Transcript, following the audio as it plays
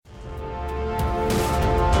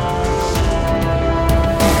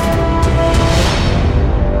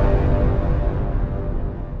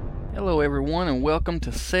everyone, and welcome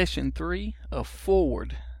to Session 3 of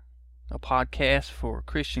Forward, a podcast for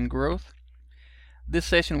Christian growth. This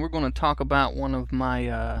session, we're going to talk about one of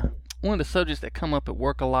the subjects that come up at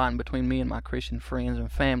work a lot and between me and my Christian friends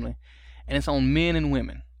and family, and it's on men and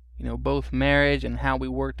women. Both marriage and how we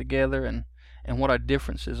work together and what our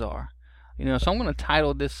differences are. So I'm going to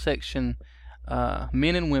title this section,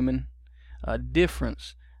 Men and Women,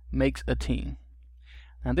 Difference Makes a Team.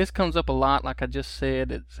 Now this comes up a lot, like I just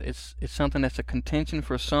said. It's something that's a contention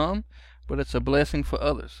for some, but it's a blessing for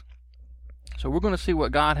others. So we're going to see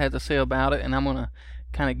what God has to say about it, and I'm going to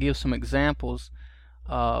kind of give some examples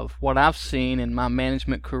of what I've seen in my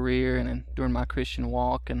management career and during my Christian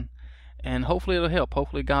walk, and hopefully it'll help.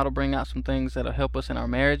 Hopefully God will bring out some things that'll help us in our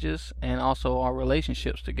marriages and also our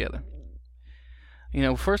relationships together.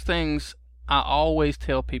 First things I always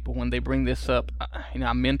tell people when they bring this up,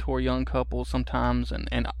 I mentor young couples sometimes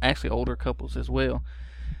and actually older couples as well.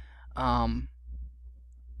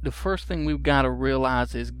 The first thing we've got to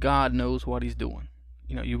realize is God knows what He's doing.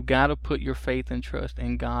 You've got to put your faith and trust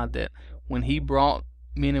in God that when He brought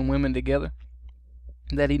men and women together,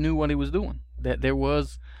 that He knew what He was doing, that there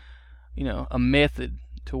was, a method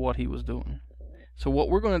to what He was doing. So what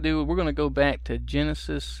we're going to do, we're going to go back to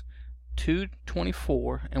Genesis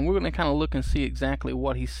 2:24, and we're going to kind of look and see exactly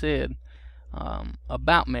what He said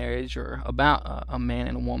about marriage, or about a man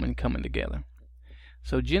and a woman coming together.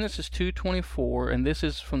 So Genesis 2:24, and this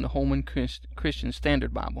is from the Holman Christian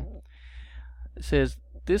Standard Bible. It says,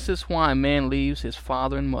 "This is why a man leaves his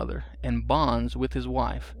father and mother and bonds with his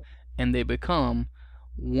wife, and they become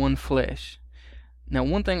one flesh." Now,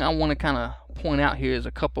 one thing I want to kind of point out here is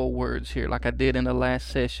a couple of words here, like I did in the last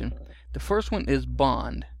session. The first one is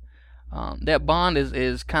bond. That bond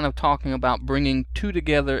is kind of talking about bringing two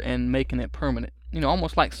together and making it permanent,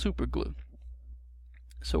 almost like super glue.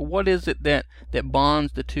 So what is it that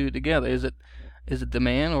bonds the two together? Is it the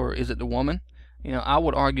man or is it the woman? I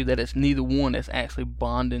would argue that it's neither one that's actually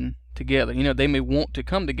bonding together. They may want to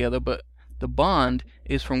come together, but the bond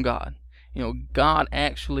is from God. God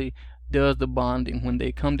actually does the bonding when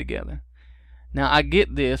they come together. Now I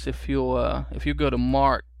get this if you go to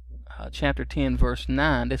Mark chapter 10 verse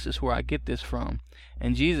 9, this is where I get this from,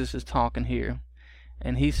 and Jesus is talking here,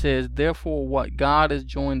 and He says, "Therefore what God has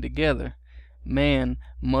joined together, man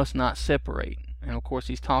must not separate." And of course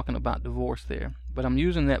He's talking about divorce there, but I'm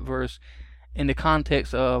using that verse in the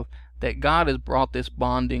context of that God has brought this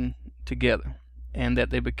bonding together, and that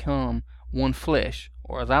they become one flesh,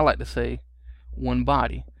 or as I like to say, one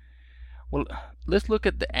body. Well, let's look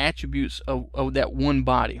at the attributes of that one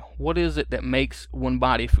body. What is it that makes one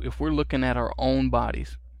body if we're looking at our own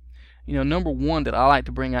bodies? Number one that I like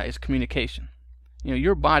to bring out is communication.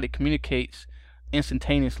 Your body communicates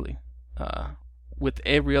instantaneously with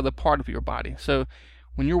every other part of your body. So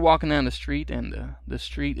when you're walking down the street and the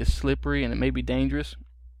street is slippery and it may be dangerous,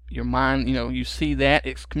 your mind, you see that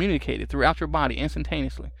it's communicated throughout your body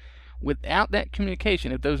instantaneously. Without that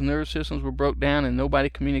communication, if those nerve systems were broke down and nobody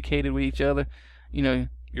communicated with each other, you're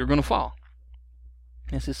going to fall.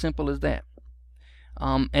 It's as simple as that.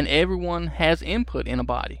 And everyone has input in a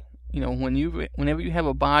body. Whenever you have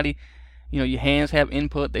a body, your hands have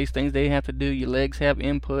input. These things they have to do. Your legs have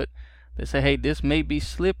input. They say, hey, this may be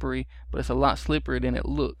slippery, but it's a lot slipperier than it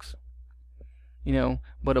looks.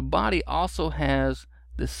 But a body also has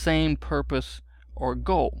the same purpose or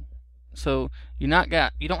goal. So you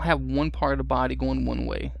don't have one part of the body going one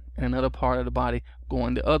way and another part of the body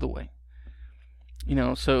going the other way.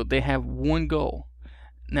 So they have one goal.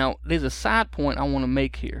 Now, there's a side point I want to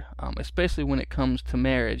make here, especially when it comes to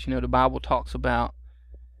marriage. The Bible talks about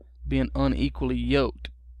being unequally yoked.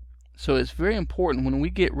 So it's very important when we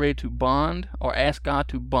get ready to bond or ask God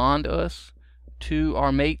to bond us to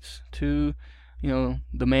our mates, to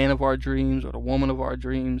the man of our dreams or the woman of our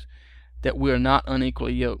dreams, that we are not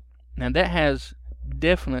unequally yoked. Now that has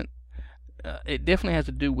definitely has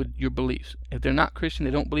to do with your beliefs. If they're not Christian,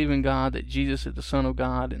 they don't believe in God, that Jesus is the Son of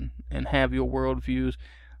God, and have your worldviews,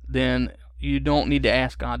 then you don't need to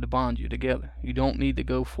ask God to bond you together. You don't need to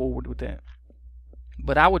go forward with that.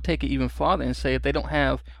 But I would take it even farther and say if they don't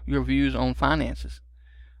have your views on finances,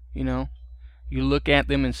 you look at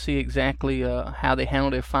them and see exactly how they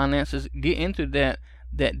handle their finances. Get into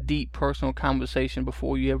that deep personal conversation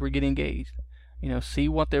before you ever get engaged. See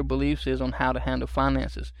what their beliefs is on how to handle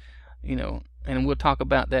finances. And we'll talk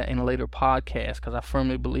about that in a later podcast, because I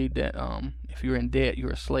firmly believe that if you're in debt, you're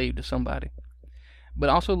a slave to somebody. But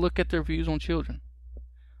also look at their views on children.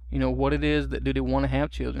 What it is that do they want to have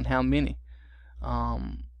children? How many? Are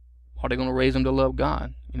they going to raise them to love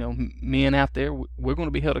God? Men out there, we're going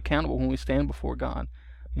to be held accountable when we stand before God.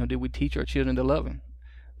 Did we teach our children to love Him?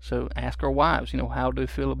 So ask our wives, how do they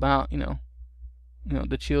feel about,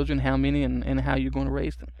 the children, how many, and how you're going to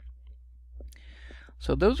raise them.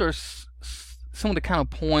 So those are some of the kind of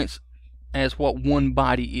points as what one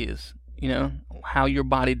body is, how your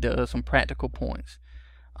body does, some practical points.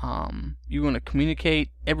 You're going to communicate,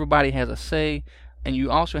 everybody has a say, and you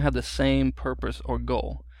also have the same purpose or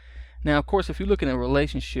goal. Now, of course, if you look at a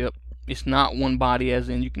relationship, it's not one body as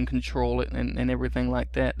in you can control it and everything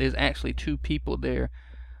like that. There's actually two people there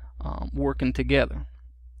working together.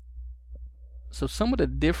 So some of the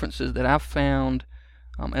differences that I've found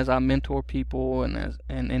as I mentor people and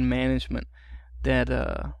in management that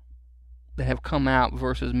have come out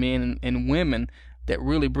versus men and women that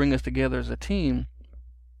really bring us together as a team,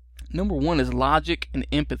 number one is logic and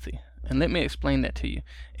empathy. And let me explain that to you.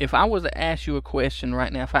 If I was to ask you a question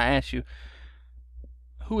right now, if I ask you,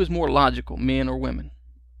 who is more logical, men or women?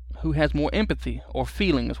 Who has more empathy or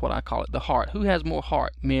feeling is what I call it, the heart? Who has more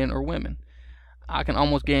heart, men or women? I can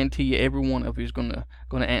almost guarantee you every one of you is going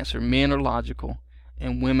to answer men are logical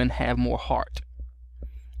and women have more heart.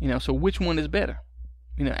 So which one is better?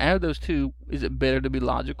 Out of those two, is it better to be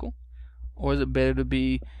logical or is it better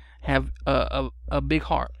to have a big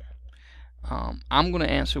heart? I'm going to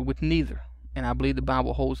answer with neither, and I believe the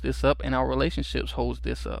Bible holds this up and our relationships holds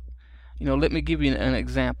this up. Let me give you an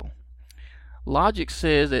example. Logic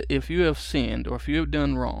says that if you have sinned or if you have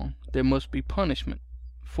done wrong, there must be punishment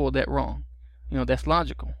for that wrong. That's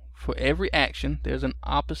logical. For every action, there's an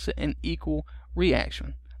opposite and equal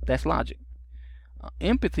reaction. That's logic.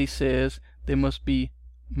 Empathy says there must be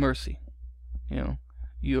mercy.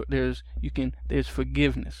 There's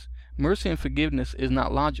forgiveness. Mercy and forgiveness is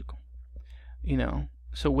not logical.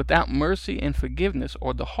 So without mercy and forgiveness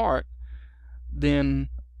or the heart, then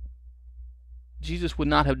Jesus would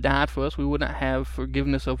not have died for us. We would not have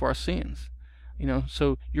forgiveness of our sins.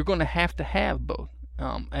 So you're going to have both.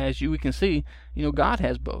 As we can see, God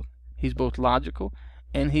has both. He's both logical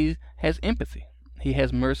and he has empathy. He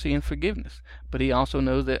has mercy and forgiveness. But he also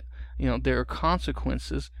knows that, there are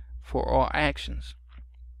consequences for our actions.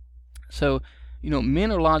 So,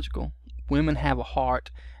 men are logical, women have a heart.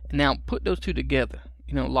 Now put those two together,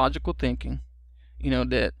 logical thinking,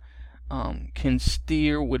 that can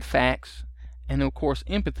steer with facts, and of course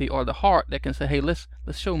empathy or the heart that can say, hey, let's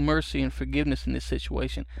show mercy and forgiveness in this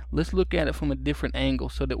situation. Let's look at it from a different angle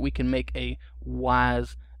so that we can make a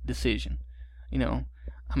wise decision.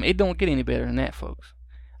 It don't get any better than that, folks.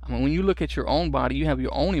 When you look at your own body, you have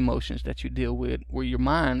your own emotions that you deal with where your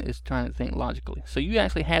mind is trying to think logically. So you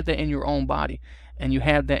actually have that in your own body, and you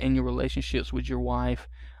have that in your relationships with your wife,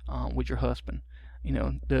 with your husband.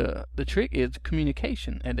 The trick is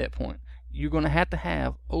communication at that point. You're going to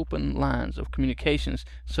have open lines of communications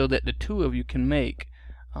so that the two of you can make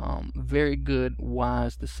very good,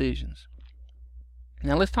 wise decisions.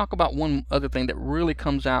 Now let's talk about one other thing that really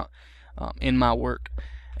comes out in my work,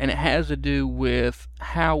 and it has to do with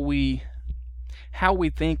how we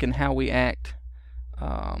think and how we act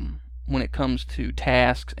when it comes to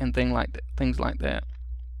tasks and things like that.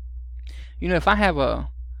 If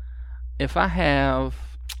I have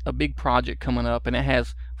a big project coming up and it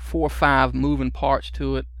has 4 or 5 moving parts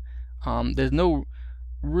to it, there's no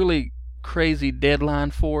really crazy deadline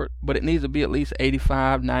for it, but it needs to be at least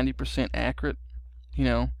 85-90% accurate,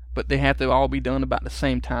 but they have to all be done about the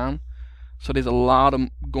same time. So there's a lot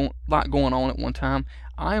going on at one time.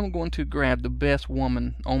 I am going to grab the best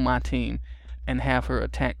woman on my team and have her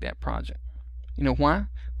attack that project. Why?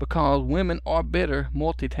 Because women are better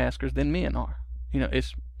multitaskers than men are.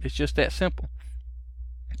 It's just that simple.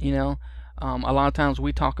 A lot of times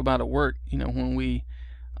we talk about at work, when we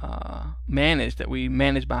manage, that we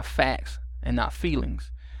manage by facts and not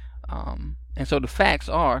feelings. And so the facts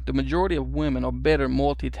are the majority of women are better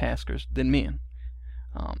multitaskers than men.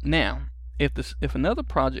 Now, if another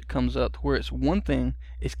project comes up where it's one thing,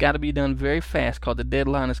 it's got to be done very fast because the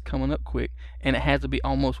deadline is coming up quick, and it has to be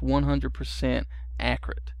almost 100%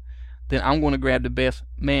 accurate, then I'm going to grab the best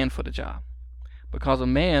man for the job. Because a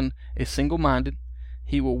man is single-minded,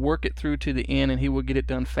 he will work it through to the end, and he will get it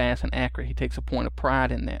done fast and accurate. He takes a point of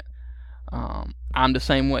pride in that. I'm the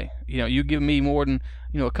same way. You give me more than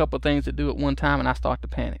a couple of things to do at one time, and I start to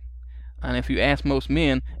panic. And if you ask most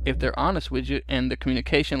men, if they're honest with you and the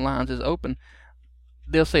communication lines is open,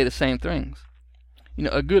 they'll say the same things.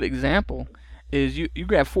 A good example is you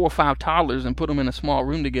grab 4 or 5 toddlers and put them in a small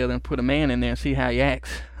room together and put a man in there and see how he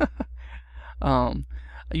acts.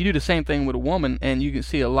 You do the same thing with a woman, and you can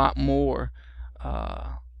see a lot more,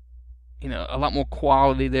 a lot more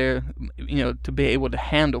quality there, to be able to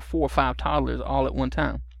handle 4 or 5 toddlers all at one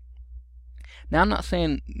time. Now, I'm not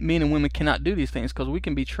saying men and women cannot do these things, because we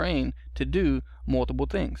can be trained to do multiple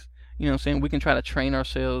things. You know what I'm saying? We can try to train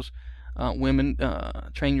ourselves, women,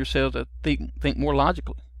 train yourselves to think more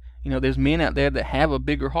logically. You know, there's men out there that have a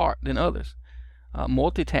bigger heart than others.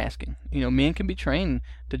 Multitasking. You know, men can be trained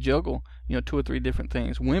to juggle, 2 or 3 different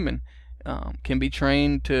things. Women can be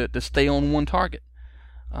trained to stay on one target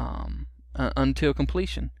until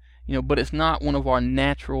completion. But it's not one of our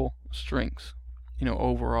natural strengths,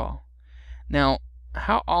 overall. Now,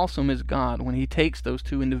 how awesome is God when he takes those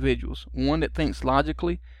 2 individuals, one that thinks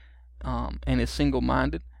logically and is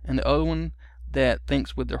single-minded, and the other one that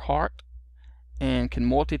thinks with their heart and can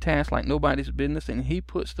multitask like nobody's business, and he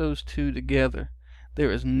puts those 2 together.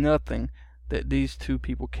 There is nothing that these 2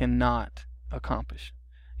 people cannot accomplish.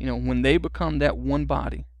 When they become that one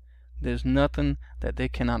body, there's nothing that they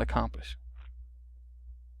cannot accomplish.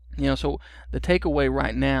 So the takeaway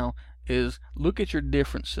right now is, look at your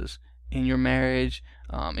differences in your marriage,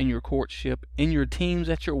 in your courtship, in your teams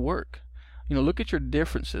at your work. Look at your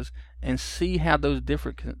differences and see how those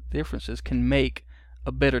differences can make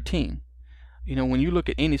a better team. When you look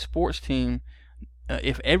at any sports team,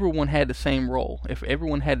 if everyone had the same role, if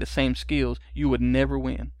everyone had the same skills, you would never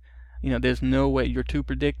win. There's no way. You're too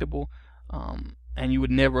predictable, and you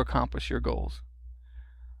would never accomplish your goals.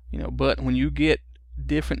 But when you get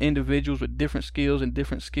different individuals with different skills and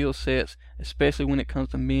different skill sets, especially when it comes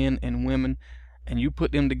to men and women, and you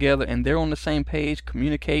put them together and they're on the same page,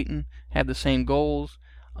 communicating, have the same goals,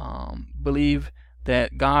 believe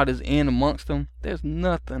that God is in amongst them, there's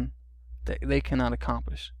nothing that they cannot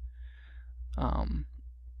accomplish.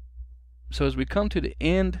 So as we come to the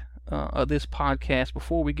end of this podcast,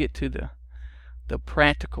 before we get to the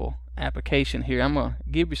practical application here, I'm going to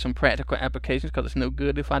give you some practical applications, because it's no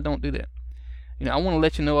good if I don't do that. I want to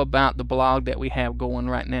let you know about the blog that we have going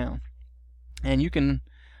right now. And you can,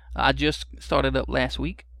 I just started up last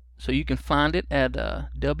week, so you can find it at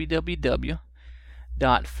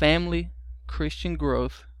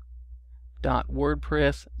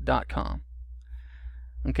www.familychristiangrowth.wordpress.com.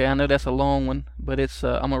 Okay, I know that's a long one, but it's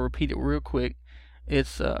I'm going to repeat it real quick.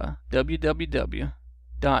 It's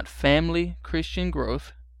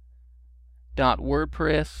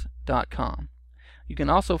www.familychristiangrowth.wordpress.com. You can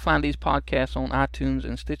also find these podcasts on iTunes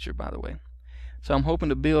and Stitcher, by the way. So I'm hoping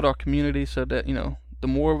to build our community so that, the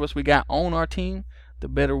more of us we got on our team, the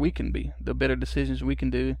better we can be, the better decisions we can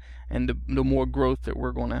do, and the more growth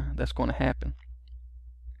that that's going to happen.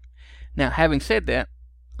 Now, having said that,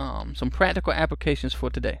 some practical applications for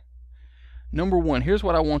today. Number 1, here's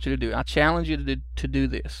what I want you to do. I challenge you to do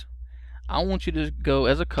this. I want you to go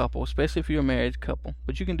as a couple, especially if you're a married couple,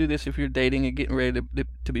 but you can do this if you're dating and getting ready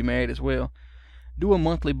to be married as well. Do a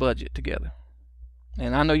monthly budget together.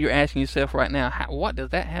 And I know you're asking yourself right now, what does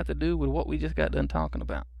that have to do with what we just got done talking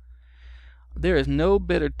about? There is no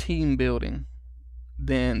better team building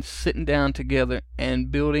than sitting down together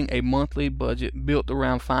and building a monthly budget built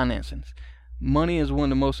around finances. Money is one of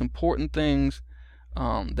the most important things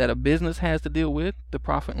that a business has to deal with, the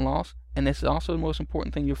profit and loss, and it's also the most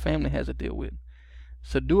important thing your family has to deal with.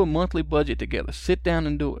 So do a monthly budget together. Sit down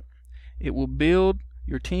and do it. It will build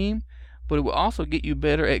your team, but it will also get you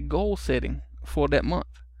better at goal setting for that month.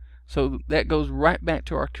 So that goes right back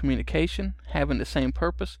to our communication, having the same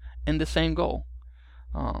purpose and the same goal.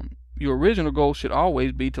 Your original goal should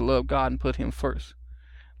always be to love God and put Him first.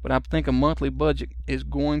 But I think a monthly budget is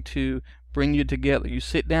going to bring you together. You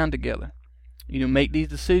sit down together. Make these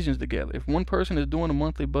decisions together. If one person is doing a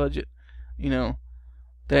monthly budget,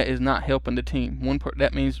 that is not helping the team.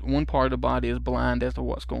 That means one part of the body is blind as to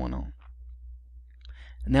what's going on.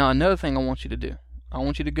 Now, another thing I want you to do, I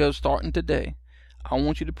want you to go starting today. I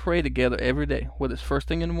want you to pray together every day, whether it's first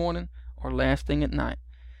thing in the morning or last thing at night.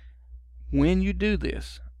 When you do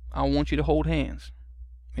this, I want you to hold hands.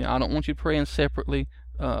 I don't want you praying separately,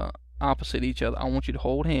 opposite each other. I want you to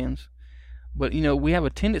hold hands. But, we have a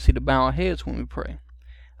tendency to bow our heads when we pray.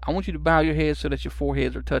 I want you to bow your heads so that your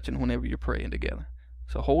foreheads are touching whenever you're praying together.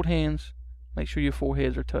 So hold hands, make sure your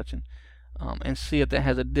foreheads are touching, and see if that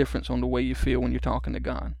has a difference on the way you feel when you're talking to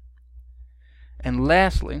God. And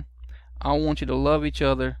lastly, I want you to love each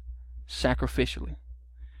other sacrificially.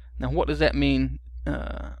 Now, what does that mean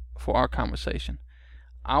for our conversation?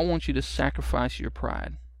 I want you to sacrifice your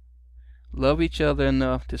pride. Love each other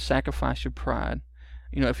enough to sacrifice your pride.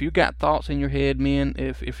 If you got thoughts in your head, men,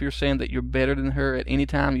 if you're saying that you're better than her at any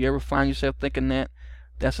time, you ever find yourself thinking that,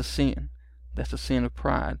 that's a sin. That's a sin of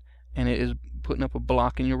pride, and it is putting up a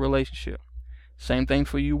block in your relationship. Same thing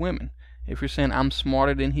for you women. If you're saying, I'm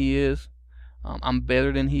smarter than he is, I'm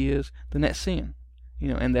better than he is, then that's sin.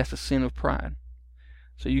 And that's a sin of pride.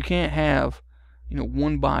 So you can't have,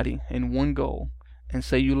 one body and one goal, and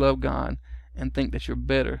say you love God and think that you're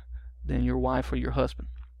better than your wife or your husband.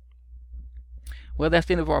 Well, that's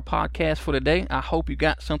the end of our podcast for today. I hope you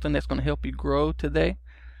got something that's going to help you grow today.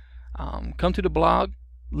 Come to the blog.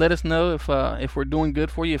 Let us know if we're doing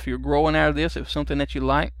good for you, if you're growing out of this, if it's something that you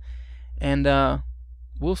like. And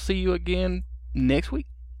we'll see you again next week.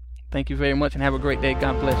 Thank you very much and have a great day.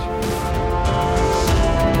 God bless you.